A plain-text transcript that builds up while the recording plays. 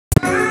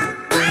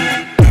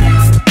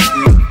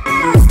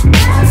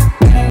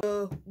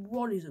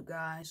What is up,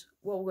 guys?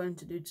 What we're going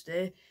to do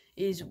today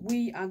is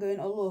we are going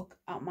to look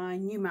at my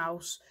new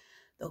mouse,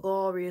 the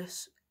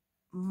glorious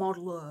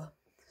Model O.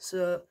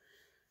 So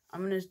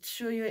I'm going to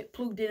show you it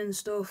plugged in and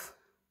stuff.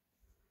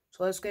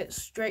 So let's get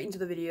straight into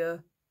the video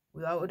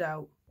without a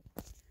doubt.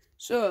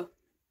 So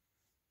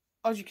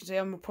as you can see,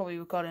 I'm probably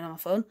recording on my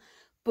phone,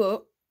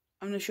 but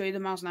I'm going to show you the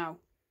mouse now.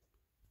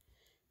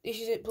 This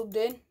is it plugged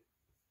in,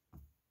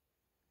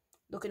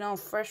 looking all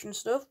fresh and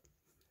stuff.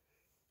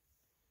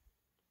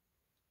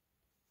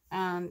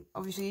 And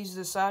obviously these are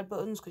the side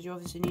buttons, because you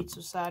obviously need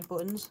some side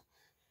buttons.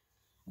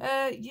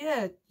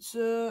 Yeah,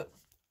 so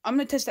I'm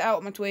going to test it out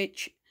on my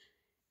Twitch.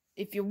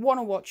 If you want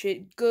to watch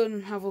it, go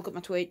and have a look at my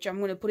Twitch. I'm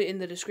going to put it in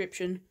the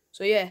description.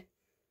 So yeah,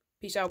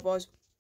 peace out, boys.